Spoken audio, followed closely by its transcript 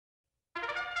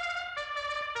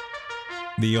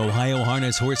The Ohio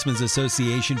Harness Horsemen's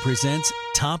Association presents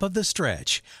Top of the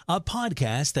Stretch, a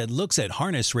podcast that looks at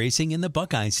harness racing in the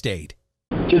Buckeye State.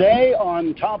 Today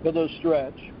on Top of the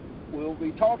Stretch, we'll be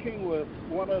talking with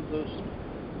one of the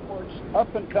sport's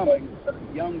up-and-coming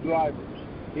young drivers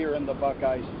here in the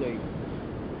Buckeye State.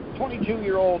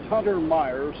 22-year-old Hunter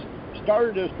Myers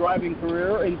started his driving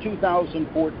career in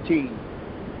 2014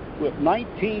 with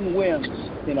 19 wins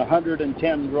in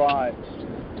 110 drives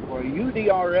for a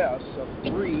UDRS of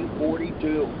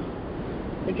 342.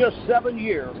 In just 7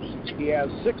 years, he has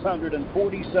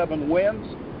 647 wins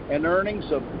and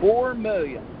earnings of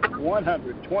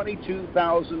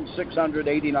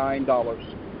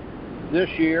 $4,122,689. This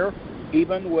year,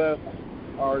 even with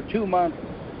our 2-month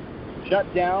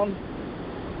shutdown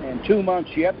and 2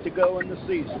 months yet to go in the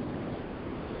season,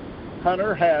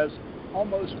 Hunter has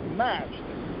almost matched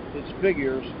his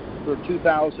figures for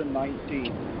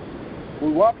 2019.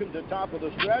 We welcome to Top of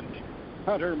the Stretch,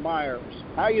 Hunter Myers.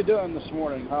 How you doing this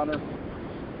morning, Hunter?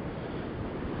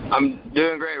 I'm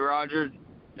doing great, Roger.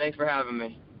 Thanks for having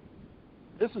me.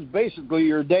 This is basically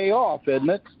your day off, isn't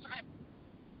it?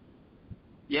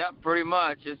 Yeah, pretty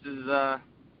much. This is the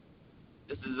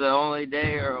only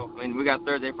day, we got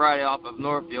Thursday, Friday off of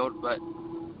Northfield, but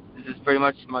this is pretty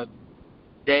much my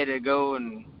day to go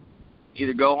and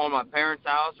either go home to my parents'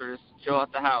 house or just chill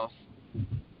at the house.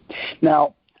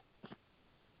 Now,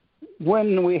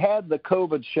 when we had the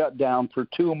COVID shutdown for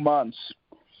 2 months,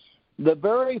 the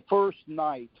very first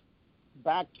night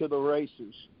back to the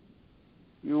races,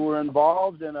 you were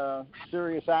involved in a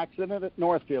serious accident at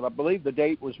Northfield. I believe the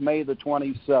date was May the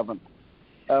 27th.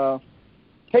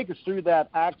 Take us through that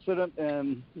accident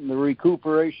and the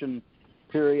recuperation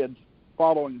period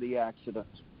following the accident.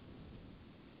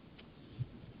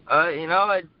 When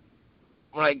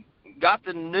I got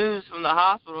the news from the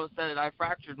hospital that said that I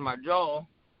fractured my jaw,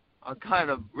 I was kind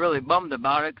of really bummed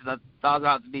about it because I thought I was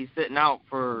about to be sitting out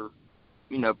for,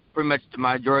 pretty much the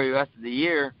majority of the rest of the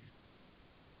year.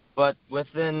 But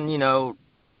within, about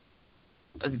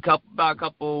a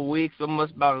couple of weeks,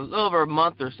 almost about a little over a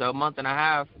month or so, month and a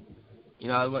half,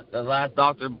 I went, the last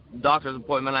doctor's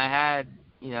appointment I had,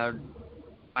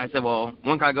 I said, well,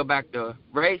 when can I go back to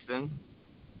racing?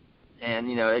 And,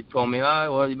 they told me,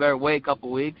 you better wait a couple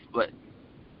of weeks. But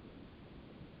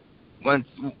once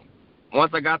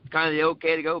I got kind of the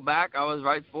okay to go back, I was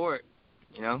right for it,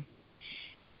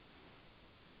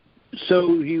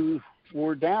 So you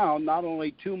were down not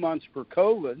only 2 months for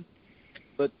COVID,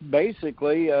 but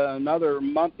basically another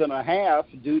month and a half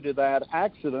due to that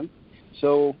accident.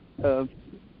 So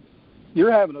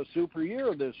you're having a super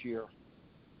year this year.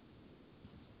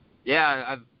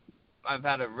 Yeah, I've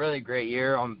had a really great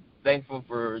year. I'm thankful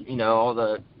for, all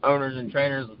the owners and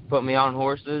trainers that put me on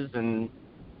horses, and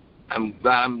I'm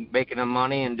glad I'm making them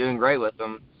money and doing great with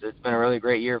them. So it's been a really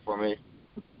great year for me.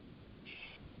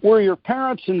 Were your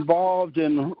parents involved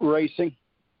in racing?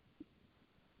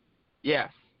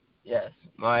 Yes.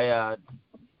 My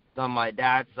on my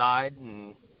dad's side,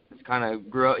 and it's kind of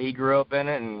he grew up in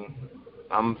it, and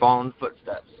I'm following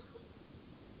footsteps.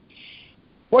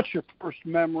 What's your first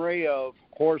memory of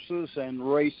horses and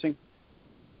racing?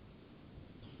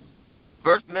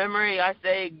 First memory, I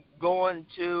say going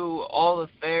to all the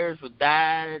fairs with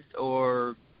Dad,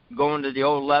 or going to the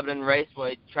old Lebanon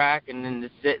Raceway track and then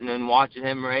just sitting and watching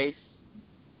him race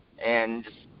and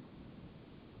just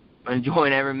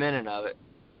enjoying every minute of it.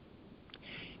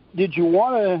 Did you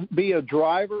want to be a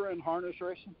driver in harness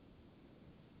racing?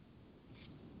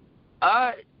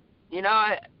 I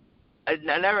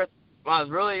never, when I was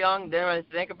really young, didn't really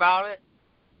think about it,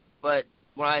 but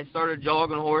when I started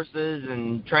jogging horses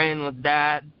and training with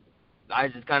Dad, I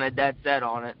just kind of dead set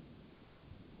on it.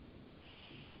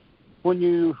 When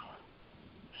you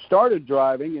started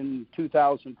driving in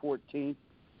 2014,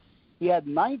 you had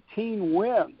 19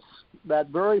 wins that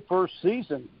very first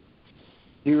season.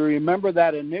 Do you remember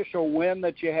that initial win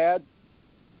that you had?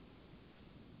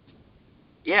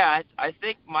 Yeah, I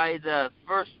think the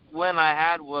first win I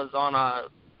had was on a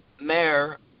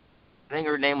mare. I think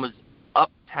her name was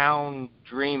Uptown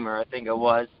Dreamer, I think it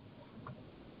was,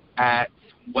 at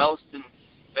Wellston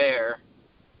Fair.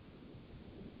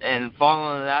 And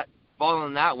following that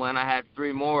win, I had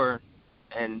 3 more,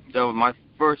 and so my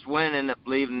first win ended up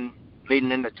leading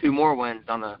into 2 more wins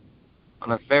on a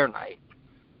fair night.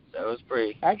 So it was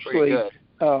pretty good.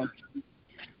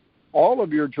 All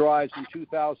of your drives in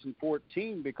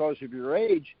 2014, because of your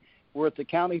age, were at the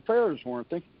county fairs, weren't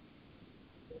they?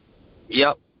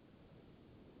 Yep.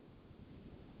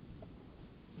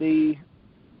 The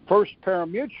first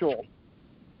parimutuel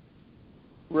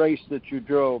race that you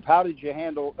drove, how did you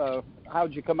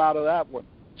come out of that one?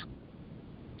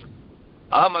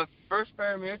 My first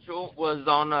pari-mutuel was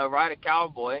on Ride a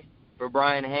Cowboy for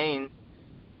Brian Haynes,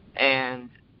 and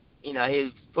you know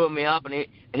he put me up, and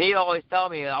he'd always tell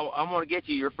me, "I'm going to get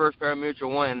you your first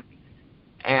pari-mutuel win."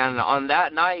 And on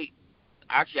that night,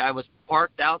 actually, I was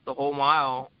parked out the whole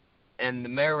mile, and the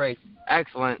mare raced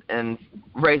excellent and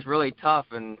raced really tough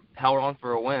and held on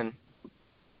for a win.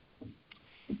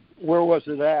 Where was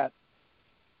it at?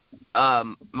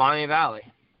 Miami Valley.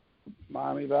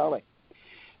 Miami Valley.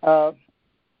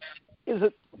 Is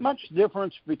it much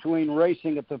difference between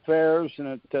racing at the fairs and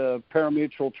at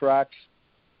pari-mutuel tracks?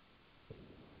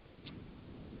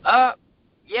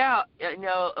 Yeah, you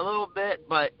know, a little bit,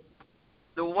 but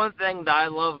the one thing that I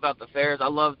love about the fairs, I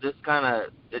love this kind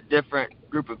of the different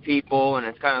group of people, and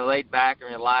it's kind of laid back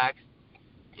and relaxed.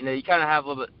 You know, you kind of have a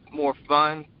little bit more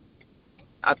fun.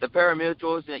 At the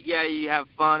pari-mutuels, yeah, you have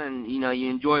fun and, you know, you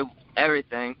enjoy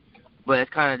everything, but it's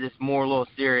kind of just more a little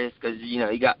serious because, you know,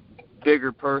 you got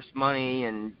bigger purse money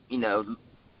and, you know,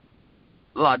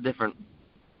 a lot of different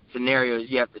scenarios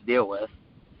you have to deal with.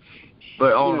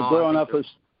 But all in all, growing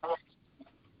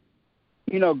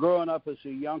up as a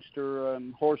youngster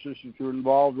and horses that you were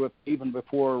involved with even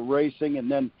before racing and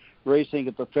then racing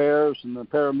at the fairs and the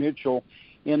pari-mutuel,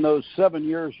 in those 7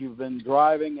 years you've been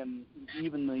driving and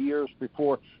even the years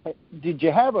before, did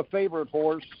you have a favorite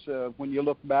horse when you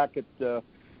look back at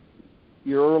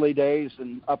your early days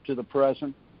and up to the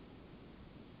present?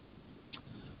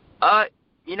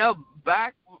 You know,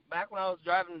 back when I was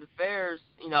driving the fairs,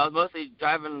 you know, I was mostly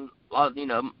driving, you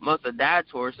know, most of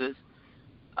Dad's horses.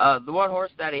 The one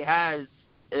horse that he has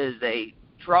is a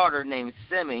trotter named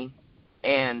Simi,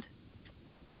 and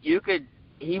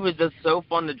he was just so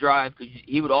fun to drive because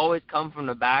he would always come from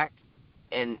the back,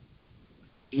 and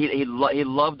he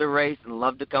loved to race and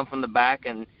loved to come from the back,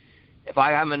 and if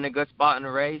I had him in a good spot in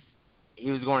the race,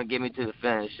 he was going to get me to the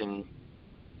finish and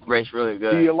race really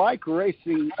good. Do you like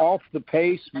racing off the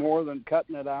pace more than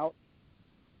cutting it out?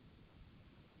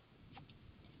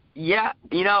 Yeah,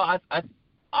 you know,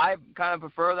 I kind of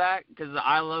prefer that because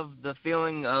I love the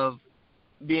feeling of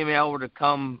being able to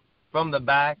come from the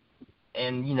back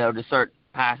and, you know, to start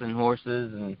passing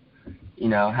horses and, you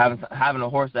know, having a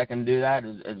horse that can do that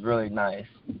is really nice.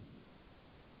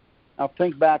 Now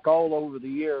think back all over the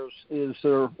years. Is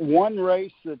there one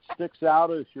race that sticks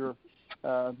out as your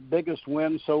biggest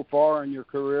win so far in your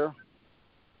career?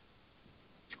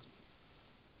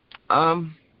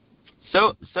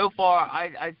 So far,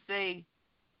 I'd say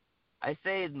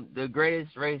the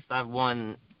greatest race I've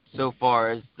won so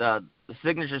far is the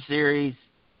Signature Series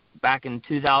back in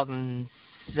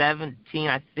 2017,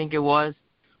 I think it was,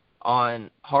 on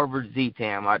Harvard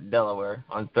Z-Tam at Delaware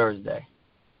on Thursday.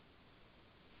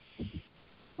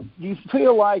 Do you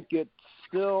feel like it's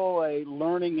still a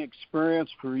learning experience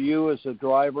for you as a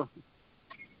driver?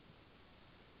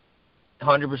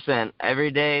 100%.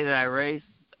 Every day that I race,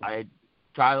 I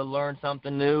try to learn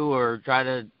something new or try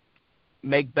to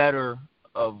make better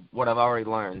of what I've already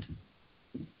learned.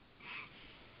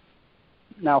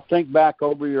 Now think back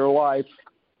over your life.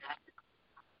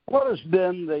 What has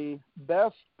been the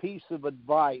best piece of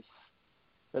advice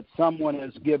that someone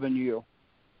has given you?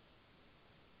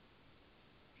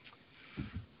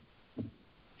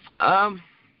 I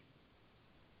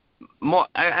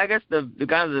guess the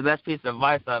kind of the best piece of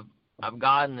advice I've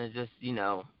gotten is just, you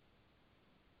know,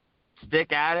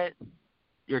 stick at it.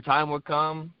 Your time will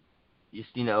come. Just,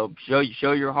 you know,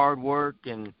 show your hard work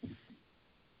and,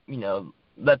 you know,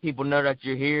 let people know that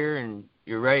you're here and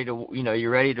you're ready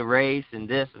to race and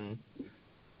this. And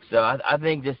so I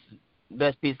think just the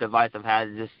best piece of advice I've had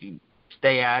is just you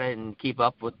stay at it and keep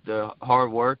up with the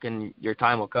hard work and your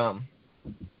time will come.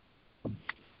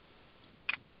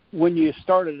 When you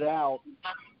started out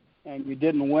and you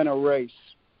didn't win a race,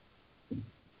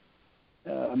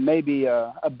 maybe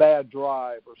a bad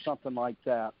drive or something like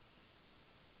that,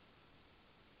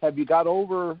 have you got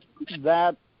over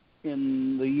that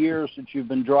in the years that you've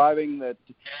been driving, that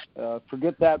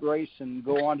forget that race and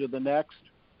go on to the next?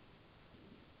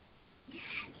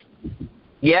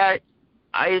 Yeah,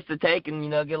 I used to take and, you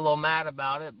know, get a little mad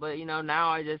about it, but, you know, now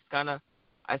I just kind of,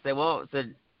 I say, well,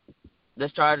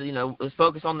 let's try to, you know, let's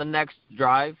focus on the next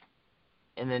drive,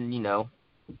 and then, you know,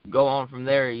 go on from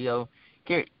there. You know,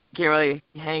 can't really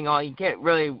hang on. You can't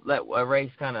really let a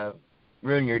race kind of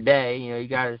ruin your day. You know, you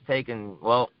got to take and,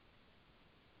 well,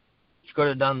 you could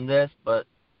have done this, but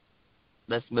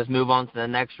let's move on to the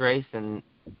next race and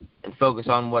focus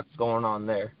on what's going on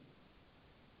there.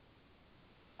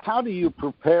 How do you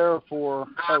prepare for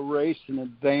a race in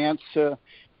advance? Do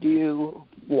you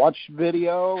watch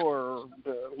video or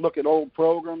look at old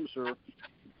programs, or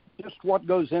just what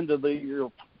goes into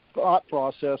your thought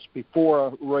process before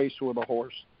a race with a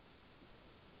horse?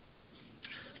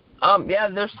 Yeah,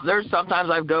 there's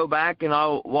sometimes I go back and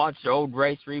I'll watch old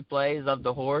race replays of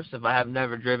the horse if I have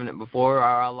never driven it before, or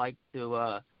I like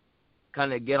to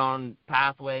kind of get on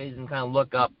pathways and kind of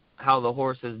look up how the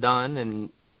horse has done, and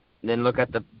then look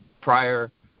at the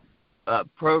prior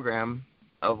program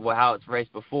of how it's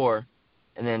raced before,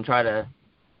 and then try to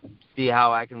see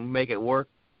how I can make it work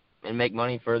and make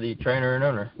money for the trainer and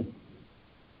owner.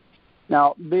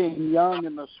 Now, being young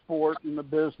in the sport and the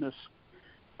business,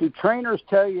 do trainers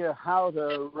tell you how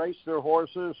to race their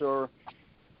horses, or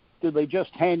do they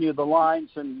just hand you the lines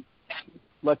and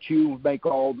let you make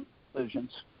all the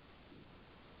decisions?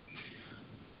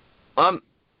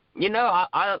 You know,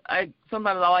 I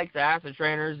sometimes I like to ask the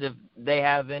trainers if they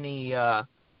have any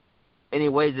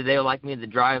ways that they would like me to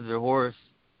drive their horse.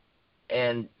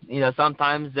 And, you know,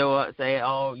 sometimes they'll say,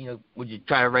 oh, you know, would you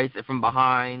try to race it from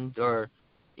behind, or,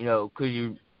 you know, could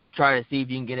you try to see if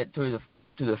you can get it to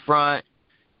the front?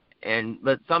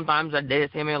 But sometimes they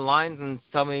just hand me the lines and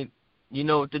tell me, you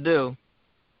know what to do.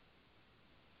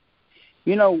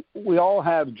 You know, we all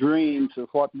have dreams of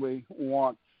what we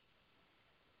want.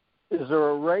 Is there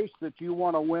a race that you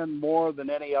want to win more than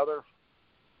any other?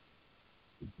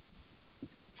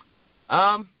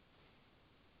 I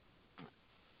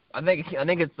think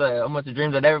it's almost a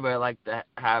dream that everybody like to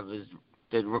have, is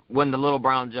to win the Little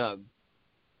Brown Jug.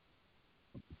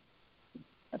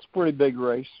 That's a pretty big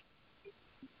race.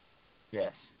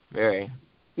 Yes, very.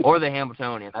 Or the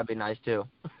Hamiltonian. That'd be nice too.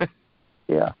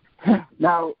 Yeah.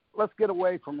 Now, let's get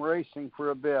away from racing for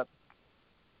a bit.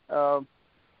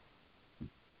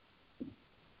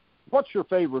 What's your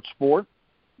favorite sport?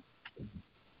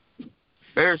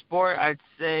 Favorite sport, I'd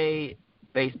say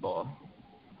baseball.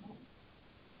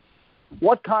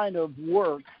 What kind of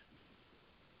work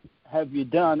have you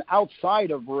done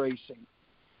outside of racing?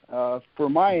 For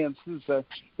my instance,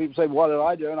 people say, what did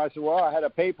I do? And I said, well, I had a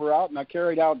paper out and I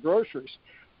carried out groceries.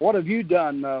 What have you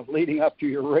done leading up to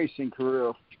your racing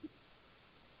career?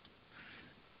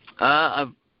 I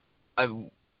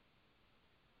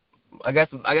guess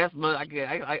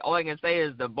all I can say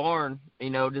is the barn. You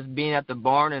know, just being at the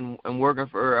barn and working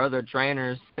for other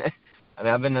trainers. I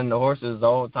mean, I've been in the horses the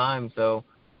whole time, so.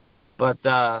 But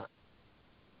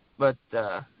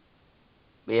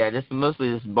yeah, just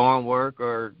mostly just barn work,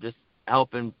 or just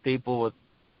helping people with,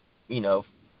 you know,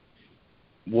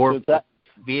 work with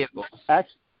vehicles.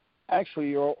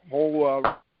 Actually, your whole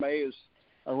resume is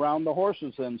around the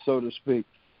horses, then, so to speak.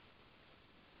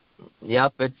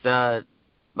 Yep, it's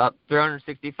about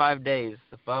 365 days.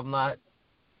 If I'm not,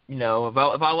 you know, if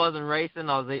I wasn't racing,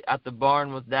 I was at the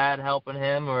barn with Dad helping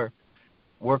him, or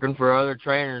working for other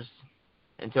trainers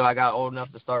until I got old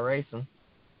enough to start racing.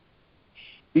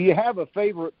 Do you have a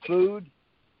favorite food?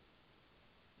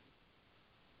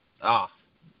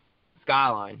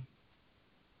 Skyline.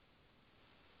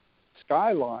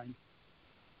 Skyline?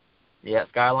 Yeah,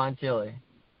 Skyline chili.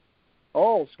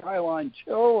 Oh, Skyline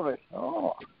chili.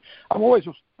 Oh, I've always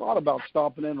thought about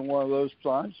stopping in one of those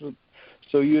times,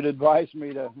 so you'd advise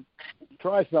me to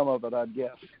try some of it, I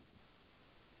guess.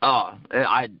 Oh,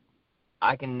 I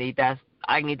can eat that.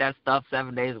 I can eat that stuff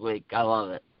 7 days a week. I love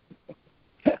it.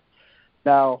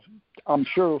 Now, I'm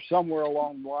sure somewhere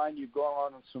along the line you've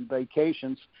gone on some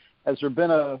vacations. Has there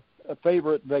been a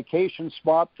favorite vacation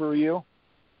spot for you?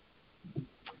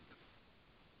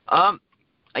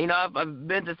 You know, I've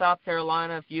been to South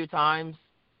Carolina a few times,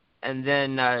 and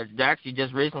then actually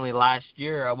just recently last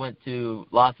year I went to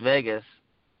Las Vegas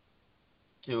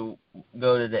to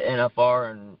go to the NFR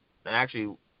and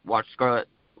actually watch Scarlett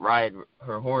ride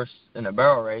her horse in a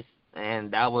barrel race,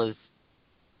 and that was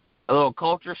a little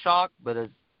culture shock, but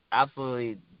it's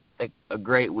absolutely a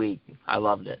great week. I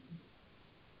loved it.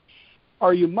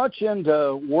 Are you much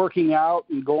into working out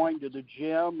and going to the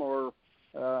gym, or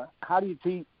how do you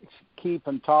keep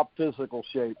in top physical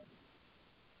shape?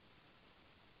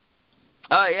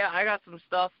 Yeah, I got some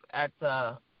stuff at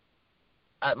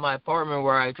my apartment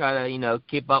where I try to, you know,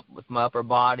 keep up with my upper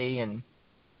body, and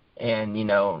you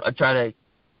know, I try to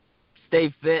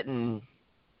stay fit and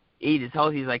eat as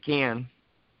healthy as I can.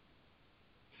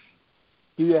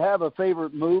 Do you have a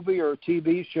favorite movie or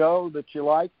TV show that you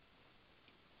like?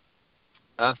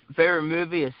 Favorite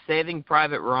movie is Saving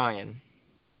Private Ryan.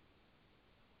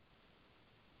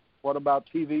 What about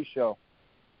TV show?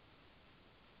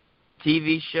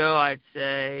 TV show, I'd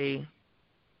say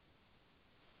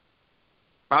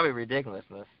probably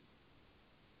Ridiculousness.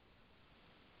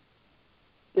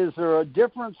 Is there a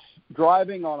difference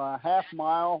driving on a half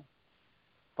mile,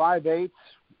 5/8,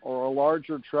 or a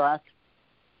larger track?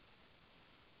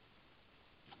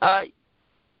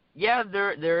 Yeah,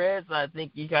 there is. I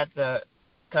think you got to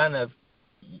kind of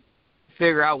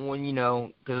figure out when,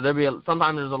 because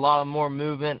sometimes there's a lot more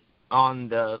movement on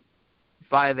the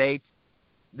 5/8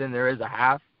 than there is a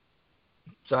half.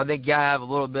 So I think you gotta have a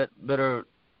little bit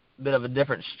of a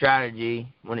different strategy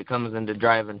when it comes into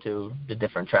driving to the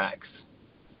different tracks.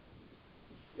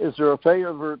 Is there a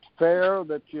favorite fair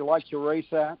that you like to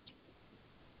race at?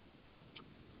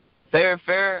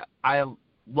 Fair. I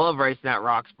love racing at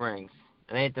Rock Springs.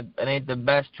 It ain't the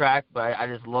best track, but I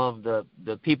just love the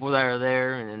people that are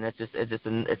there, and it's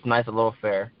a nice little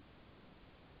fair.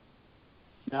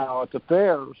 Now at the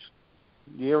fairs,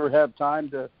 do you ever have time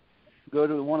to go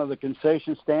to one of the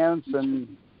concession stands,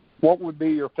 and what would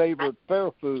be your favorite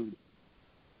fair food?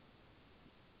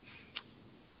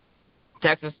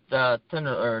 Texas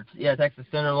tenderloin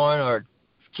or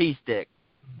cheese stick.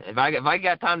 If I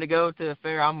got time to go to the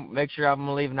fair, I'll make sure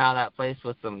I'm leaving out of that place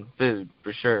with some food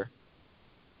for sure.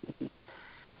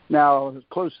 Now, to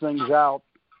close things out,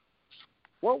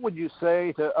 what would you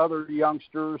say to other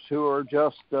youngsters who are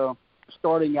just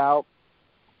starting out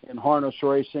in harness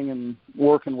racing and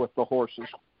working with the horses?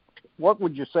 What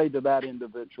would you say to that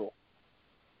individual?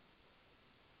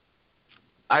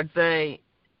 I'd say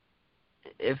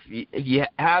if you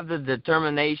have the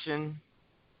determination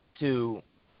to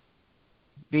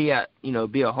be a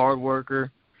hard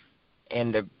worker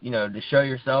and to show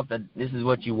yourself that this is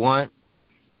what you want,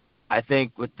 I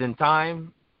think within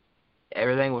time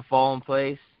everything will fall in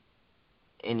place,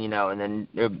 and then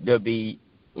there'll be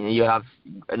you'll have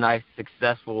a nice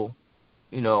successful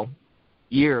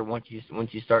year once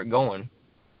you start going.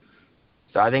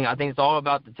 So I think it's all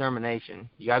about determination.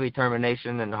 You gotta be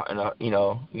determination, and you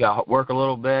gotta work a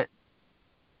little bit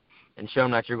and show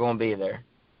them that you're going to be there.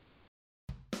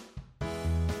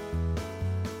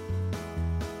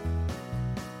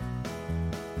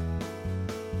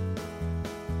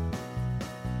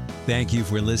 Thank you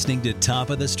for listening to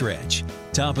Top of the Stretch.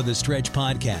 Top of the Stretch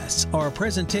podcasts are a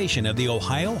presentation of the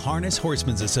Ohio Harness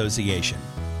Horsemen's Association.